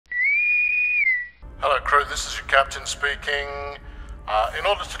Hello crew, this is your captain speaking. In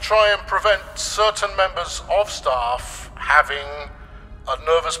order to try and prevent certain members of staff having a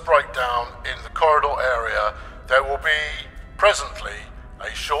nervous breakdown in the corridor area, there will be presently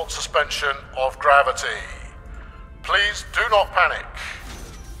a short suspension of gravity. Please do not panic.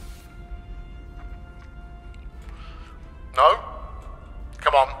 No?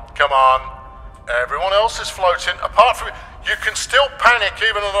 Come on, come on. Everyone else is floating. Apart from you can still panic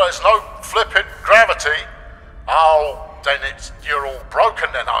even though there's no flipping gravity. Oh, then you're all broken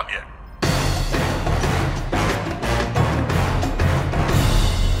then, aren't you?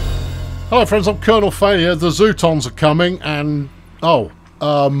 Hello friends, I'm Colonel Failure. The Zutons are coming and...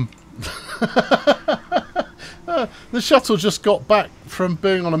 the shuttle just got back from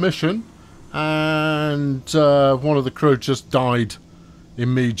being on a mission and one of the crew just died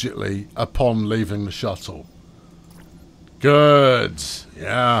immediately upon leaving the shuttle. Good.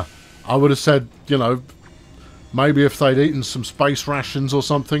 Yeah. I would have said, you know, maybe if they'd eaten some space rations or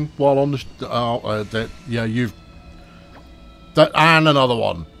something while on the... yeah, you've... and another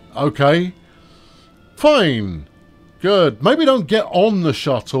one. Okay. Fine. Good. Maybe don't get on the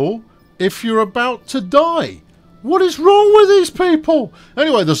shuttle if you're about to die. What is wrong with these people?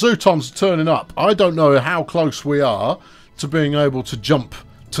 Anyway, the Zutons are turning up. I don't know how close we are to being able to jump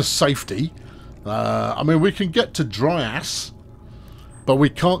to safety. I mean, we can get to Dryas, but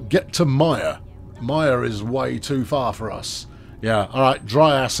we can't get to Maya. Maya is way too far for us. Yeah, alright,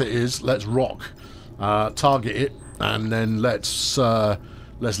 Dryas it is. Let's rock. Target it, and then let's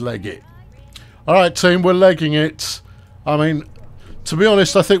leg it. Alright, team, we're legging it. I mean, to be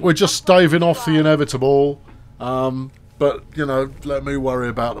honest, I think we're just staving off the inevitable. But, you know, let me worry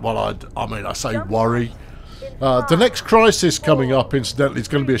about... Well, I say worry. The next crisis coming up, incidentally, is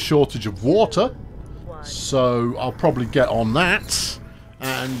going to be a shortage of water. So I'll probably get on that.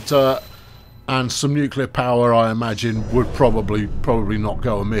 And some nuclear power, I imagine, would probably not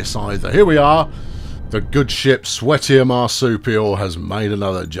go amiss either. Here we are. The good ship Sweatier Marsupial has made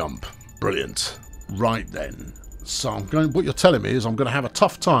another jump. Brilliant. Right then. So what you're telling me is I'm going to have a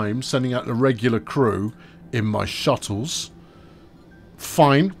tough time sending out the regular crew in my shuttles.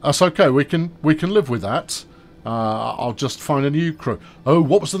 Fine. That's okay. We can live with that. I'll just find a new crew. Oh,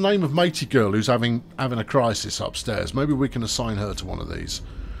 what was the name of matey girl who's having a crisis upstairs? Maybe we can assign her to one of these.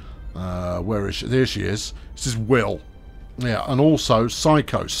 Where is she? There she is. This is Will. Yeah, and also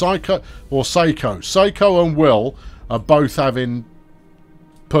Psycho. Psycho and Will are both having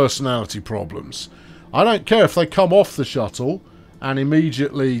personality problems. I don't care if they come off the shuttle and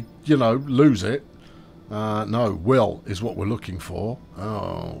immediately, you know, lose it. No, Will is what we're looking for.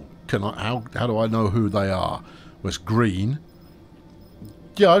 Oh, how do I know who they are? Well, it's green.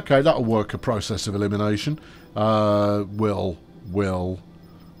 Yeah, okay, that'll work, a process of elimination. Will.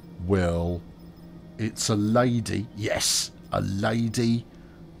 It's a lady. Yes, a lady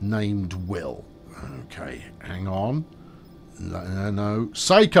named Will. Okay, hang on. No.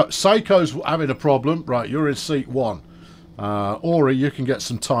 Seiko's having a problem. Right, you're in seat 1. Ori, you can get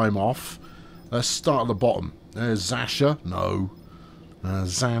some time off. Let's start at the bottom. There's Zasha. No.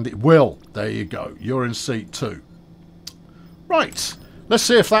 Zandy. Will. There you go. You're in seat 2. Right. Let's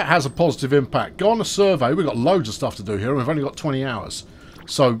see if that has a positive impact. Go on a survey. We've got loads of stuff to do here, and we've only got 20 hours.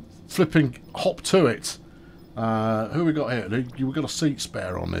 So, flipping hop to it. Who we got here? We've got a seat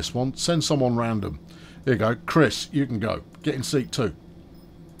spare on this one. Send someone random. Here you go. Chris, you can go. Get in seat 2.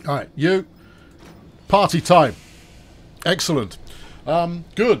 Alright, you. Party time. Excellent.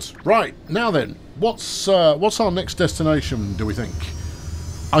 Good. Right. Now then, what's our next destination, do we think?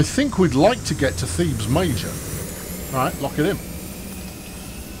 I think we'd like to get to Thebes Major. Alright, lock it in.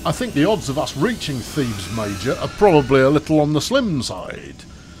 I think the odds of us reaching Thebes Major are probably a little on the slim side.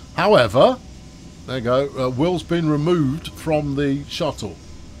 However, there you go. Will's been removed from the shuttle.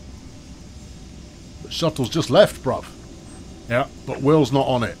 The shuttle's just left, bruv. Yeah, but Will's not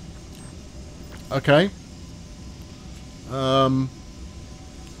on it. Okay.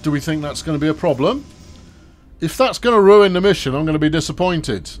 Do we think that's going to be a problem? If that's going to ruin the mission, I'm going to be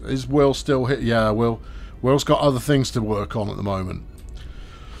disappointed. Is Will still hit? Yeah, Will's got other things to work on at the moment.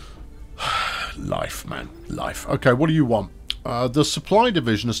 Life, man. Life. Okay, what do you want? The supply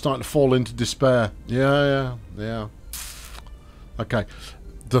division is starting to fall into despair. Yeah. Okay.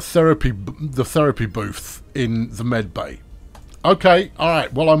 The therapy booth in the med bay. Okay,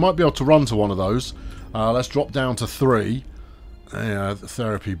 alright. Well, I might be able to run to one of those. Let's drop down to 3. Yeah, the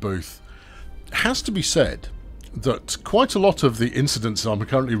therapy booth. It has to be said that quite a lot of the incidents I'm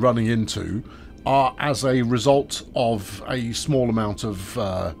currently running into are as a result of a small amount of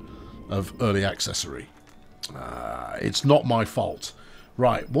early accessory. It's not my fault.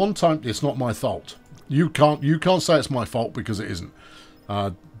 Right, one time, it's not my fault. You can't say it's my fault because it isn't.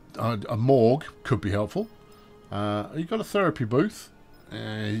 A morgue could be helpful. You got a therapy booth?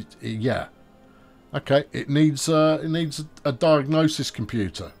 Yeah. Okay. It needs a diagnosis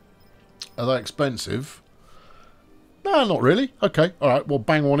computer. Are they expensive? No, not really. Okay. All right. Well,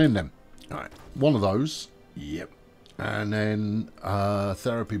 bang one in then. All right. One of those. Yep. And then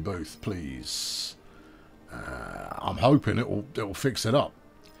therapy booth, please. I'm hoping it'll fix it up.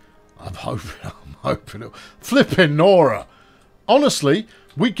 I'm hoping it'll... Flipping Nora! Honestly,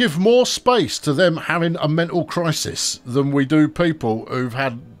 we give more space to them having a mental crisis than we do people who've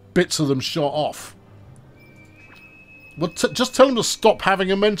had bits of them shot off. Well, just tell them to stop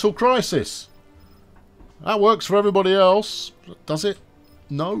having a mental crisis. That works for everybody else. Does it?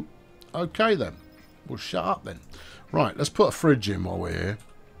 No? Okay then. Well, shut up then. Right, let's put a fridge in while we're here.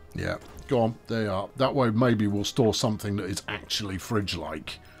 Yeah, go on. There you are. That way maybe we'll store something that is actually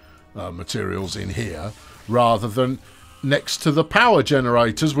fridge-like materials in here, rather than next to the power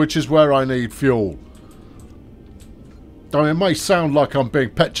generators, which is where I need fuel. I mean, it may sound like I'm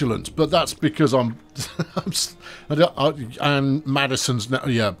being petulant, but that's because I'm... and Madison's...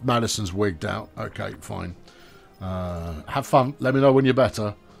 Yeah, Madison's wigged out. Okay, fine. Have fun. Let me know when you're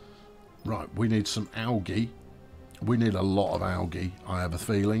better. Right, we need some algae. We need a lot of algae, I have a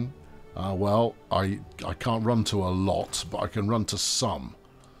feeling. Well, I can't run to a lot, but I can run to some.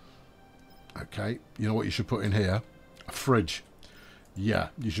 Okay, you know what you should put in here? A fridge. Yeah,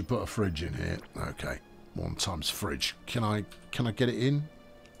 you should put a fridge in here. Okay, 1 times fridge. Can I get it in?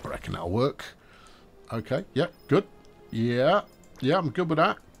 I reckon that'll work. Okay, yeah, good. Yeah, I'm good with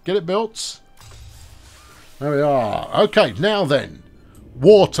that. Get it built. There we are. Okay, now then.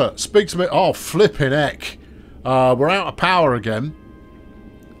 Water. Speak to me. Oh, flipping heck. We're out of power again.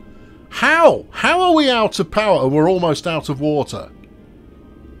 How? How are we out of power and we're almost out of water?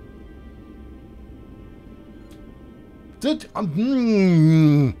 The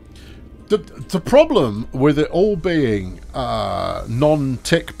problem with it all being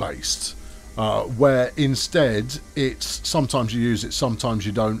non-tick based, where instead it's sometimes you use it, sometimes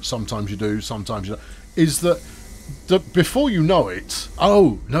you don't, sometimes you do, sometimes you don't, is that before you know it,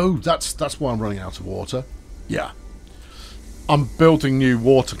 oh no, that's why I'm running out of water. Yeah, I'm building new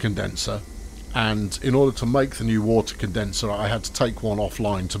water condenser, and in order to make the new water condenser, I had to take one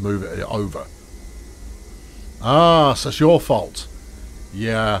offline to move it over. Ah, so it's your fault.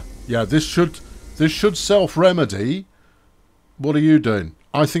 Yeah, this should self-remedy. What are you doing?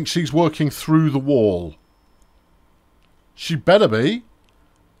 I think she's working through the wall. She better be.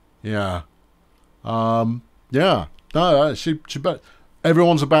 Yeah. Yeah. No, she better.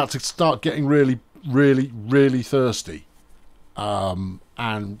 Everyone's about to start getting really, really, really thirsty.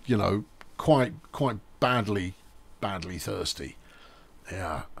 And, you know, quite badly thirsty.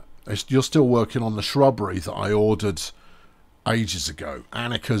 Yeah. You're still working on the shrubbery that I ordered ages ago.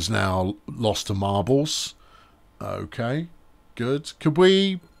 Annika's now lost to marbles. Okay, good. Could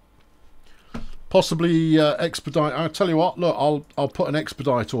we possibly expedite? I'll tell you what. Look, I'll put an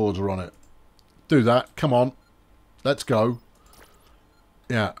expedite order on it. Do that. Come on, let's go.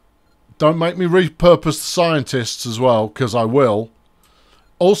 Yeah, don't make me repurpose the scientists as well, because I will.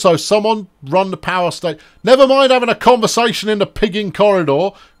 Also, someone run the power station. Never mind having a conversation in the pigging corridor.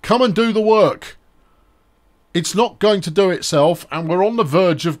 Come and do the work. It's not going to do itself, and we're on the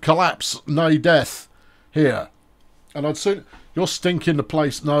verge of collapse, nay death, here. And I'd soon... You're stinking the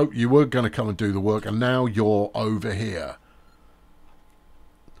place. No, you were going to come and do the work, and now you're over here.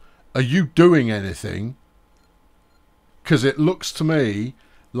 Are you doing anything? Because it looks to me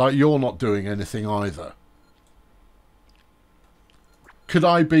like you're not doing anything either. Could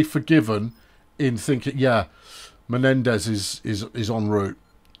I be forgiven in thinking, yeah, Menendez is en route.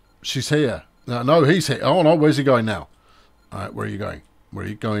 She's here. No, he's here. Oh, no, where's he going now? All right, where are you going? Where are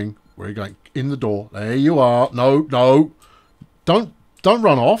you going? Where are you going? In the door. There you are. No. Don't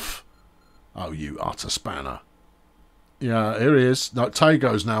run off. Oh, you utter spanner. Yeah, here he is. No,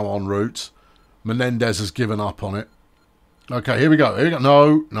 Tago's now en route. Menendez has given up on it. Okay, here we go.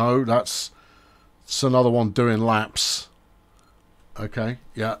 No, that's another one doing laps. Okay,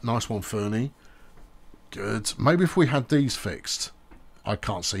 yeah, nice one, Fernie. Good. Maybe if we had these fixed. I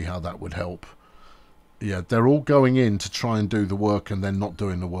can't see how that would help. Yeah, they're all going in to try and do the work and then not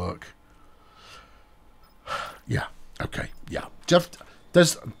doing the work. Yeah, okay, yeah. Jeff,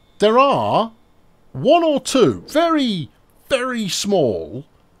 there are one or two very, very small,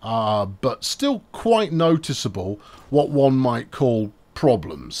 but still quite noticeable, what one might call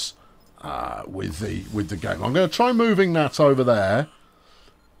problems with the game. I'm going to try moving that over there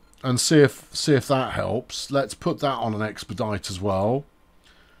and see if that helps. Let's put that on an expedite as well.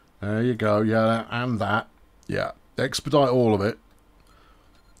 There you go. Yeah, and that. Yeah. Expedite all of it.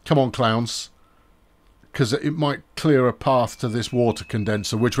 Come on, clowns. Because it might clear a path to this water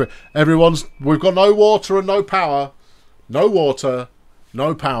condenser, which we've got no water and no power. No water,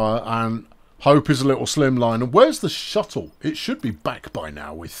 no power, and hope is a little slimline. And where's the shuttle? It should be back by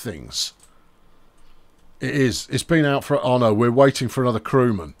now with things. It is. It's been out for... Oh no, we're waiting for another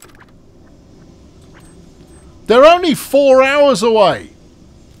crewman. They're only 4 hours away.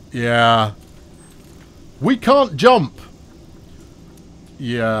 Yeah. We can't jump.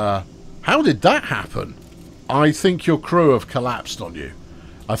 Yeah. How did that happen? I think your crew have collapsed on you.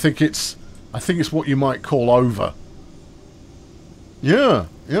 I think it's what you might call over. Yeah.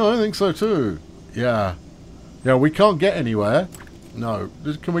 Yeah, I think so too. Yeah. Yeah, we can't get anywhere. No.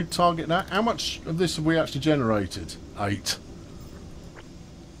 Can we target that? How much of this have we actually generated? 8.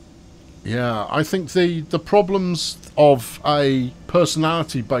 Yeah, I think the problems of a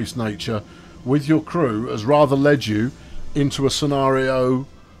personality-based nature with your crew has rather led you into a scenario...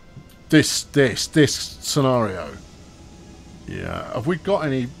 This scenario. Yeah. Have we got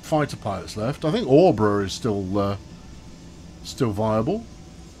any fighter pilots left? I think Orbra is still viable.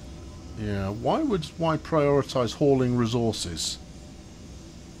 Yeah. Why prioritise hauling resources?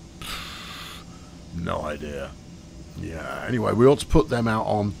 No idea. Yeah. Anyway, we ought to put them out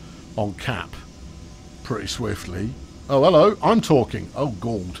on cap pretty swiftly. Oh, hello. I'm talking. Oh,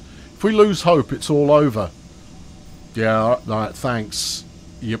 God. If we lose hope, it's all over. Yeah. Right. Thanks.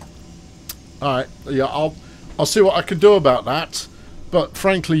 Yep. Alright, yeah, I'll see what I can do about that. But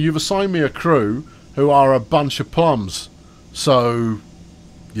frankly, you've assigned me a crew who are a bunch of plums. So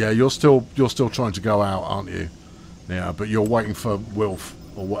yeah, you're still trying to go out, aren't you? Yeah, but you're waiting for Wilf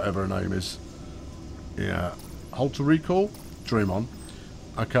or whatever her name is. Yeah. Hold to recall? Dream on.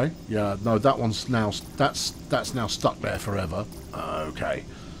 Okay, yeah, no, that one's now that's now stuck there forever. Okay.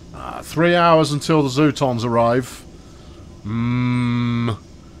 3 hours until the Zutons arrive.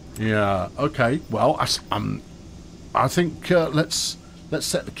 Yeah. Okay. Well, I think let's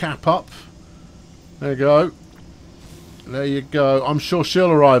set the cap up. There you go. There you go. I'm sure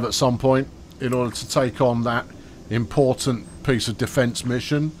she'll arrive at some point in order to take on that important piece of defence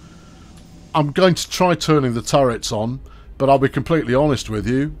mission. I'm going to try turning the turrets on, but I'll be completely honest with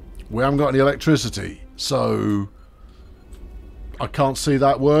you. We haven't got any electricity, so I can't see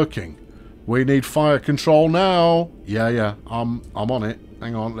that working. We need fire control now. Yeah. I'm on it.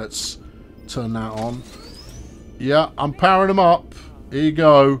 Hang on, let's turn that on. Yeah, I'm powering them up. Here you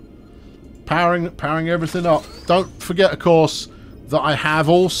go. Powering everything up. Don't forget, of course, that I have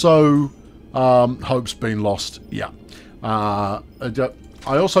also... hope's been lost. Yeah. I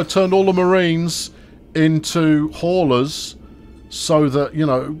also turned all the Marines into haulers so that, you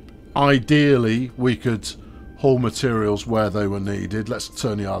know, ideally we could haul materials where they were needed. Let's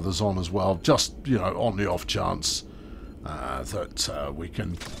turn the others on as well, just, you know, on the off chance. That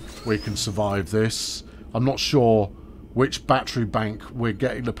we can survive this. I'm not sure which battery bank we're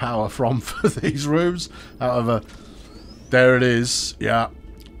getting the power from for these rooms. However, there it is. Yeah,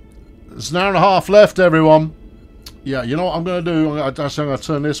 there's an hour and a half left, everyone. Yeah, you know what I'm going to do? I'm going to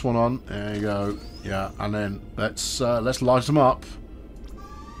turn this one on. There you go. Yeah, and then let's light them up.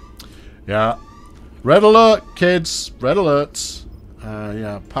 Yeah, red alert, kids. Red alerts.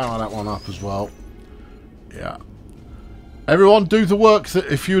 Yeah, power that one up as well. Yeah. Everyone, do the work that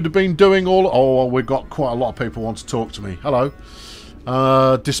if you'd have been doing all... Oh, well, we've got quite a lot of people want to talk to me. Hello.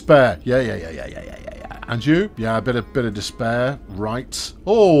 Despair. Yeah. And you? Yeah, a bit of despair. Right.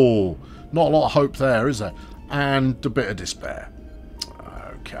 Oh, not a lot of hope there, is there? And a bit of despair.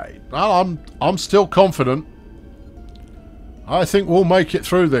 Okay. Well, I'm still confident. I think we'll make it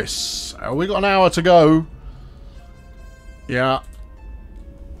through this. We got an hour to go. Yeah.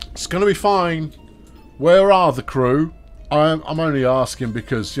 It's going to be fine. Where are the crew? I'm only asking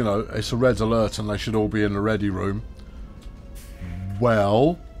because, you know, it's a red alert and they should all be in the ready room.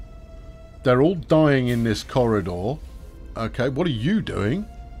 Well, they're all dying in this corridor. Okay, what are you doing?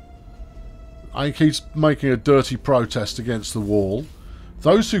 I think he's making a dirty protest against the wall.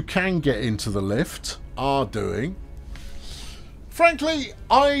 Those who can get into the lift are doing. Frankly,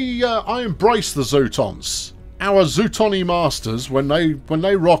 I embrace the Zutons. Our Zutoni masters, when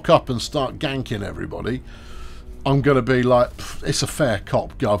they rock up and start ganking everybody, I'm going to be like, it's a fair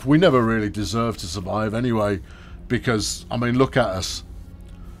cop, Gov. We never really deserve to survive anyway, because, I mean, look at us.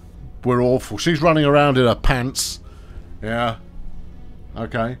 We're awful. She's running around in her pants. Yeah.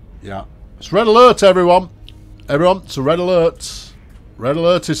 Okay. Yeah. It's red alert, everyone. Everyone, it's a red alert. Red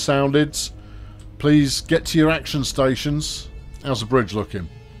alert is sounded. Please get to your action stations. How's the bridge looking?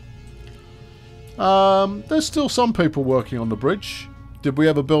 There's still some people working on the bridge. Did we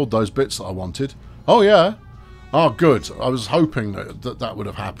ever build those bits that I wanted? Oh, yeah. Oh, good. I was hoping that would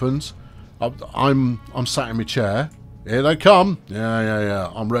have happened. I'm sat in my chair. Here they come.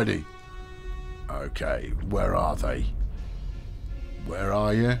 Yeah. I'm ready. Okay, where are they? Where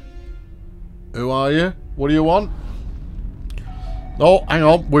are you? Who are you? What do you want? Oh, hang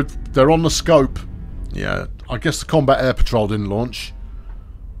on. They're on the scope. Yeah, I guess the combat air patrol didn't launch.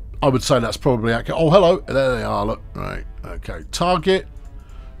 I would say that's probably accurate. Oh, hello. There they are. Look. Right. Okay. Target.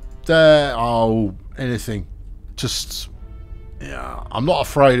 There. Oh, anything. Just... yeah, I'm not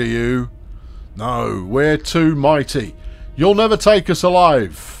afraid of you. No, we're too mighty. You'll never take us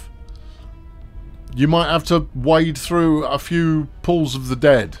alive. You might have to wade through a few pools of the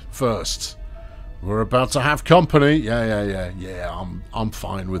dead first. We're about to have company. Yeah, I'm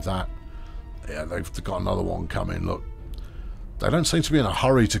fine with that. Yeah, they've got another one coming, look. They don't seem to be in a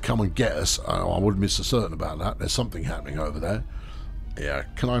hurry to come and get us. Oh, I wouldn't be so certain about that. There's something happening over there. Yeah,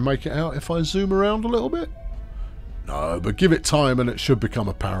 can I make it out if I zoom around a little bit? No, but give it time and it should become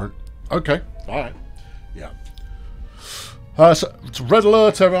apparent. Okay, alright. Yeah. So, it's red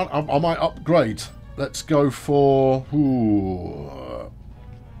alert, everyone. I might upgrade. Let's go for... ooh.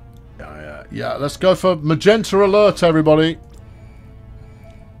 Yeah, let's go for magenta alert, everybody.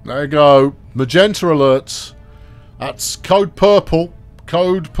 There you go. Magenta alerts. That's code purple.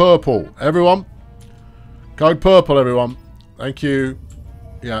 Code purple. Everyone. Code purple, everyone. Thank you.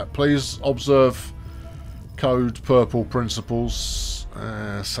 Yeah, please observe code purple principles,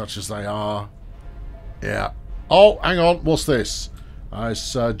 such as they are. Yeah. Oh, hang on. What's this?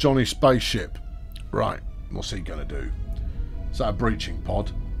 It's Johnny's spaceship. Right. What's he going to do? Is that a breaching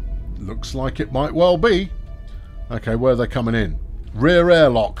pod? Looks like it might well be. Okay, where are they coming in? Rear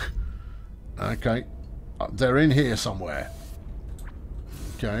airlock. Okay. They're in here somewhere.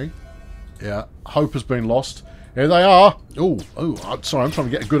 Okay. Yeah. Hope has been lost. Here they are. Oh, sorry, I'm trying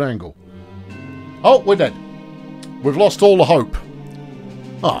to get a good angle. Oh, we're dead. We've lost all the hope.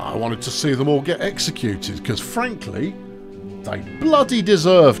 I wanted to see them all get executed, because frankly, they bloody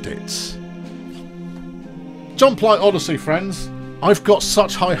deserved it. Jumplight Odyssey, friends. I've got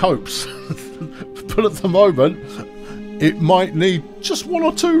such high hopes. But at the moment, it might need just one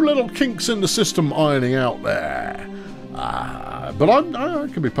or two little kinks in the system ironing out there. But I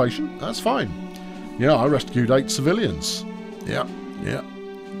can be patient. That's fine. Yeah, I rescued 8 civilians. Yeah.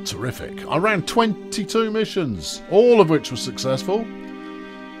 Terrific. I ran 22 missions, all of which were successful.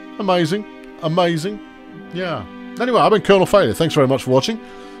 Amazing. Yeah. Anyway, I've been Colonel Failure. Thanks very much for watching.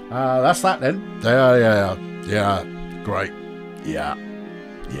 That's that then. Yeah. Great. Yeah.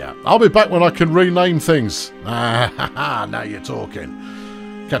 I'll be back when I can rename things. Now you're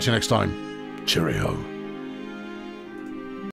talking. Catch you next time. Cheerio.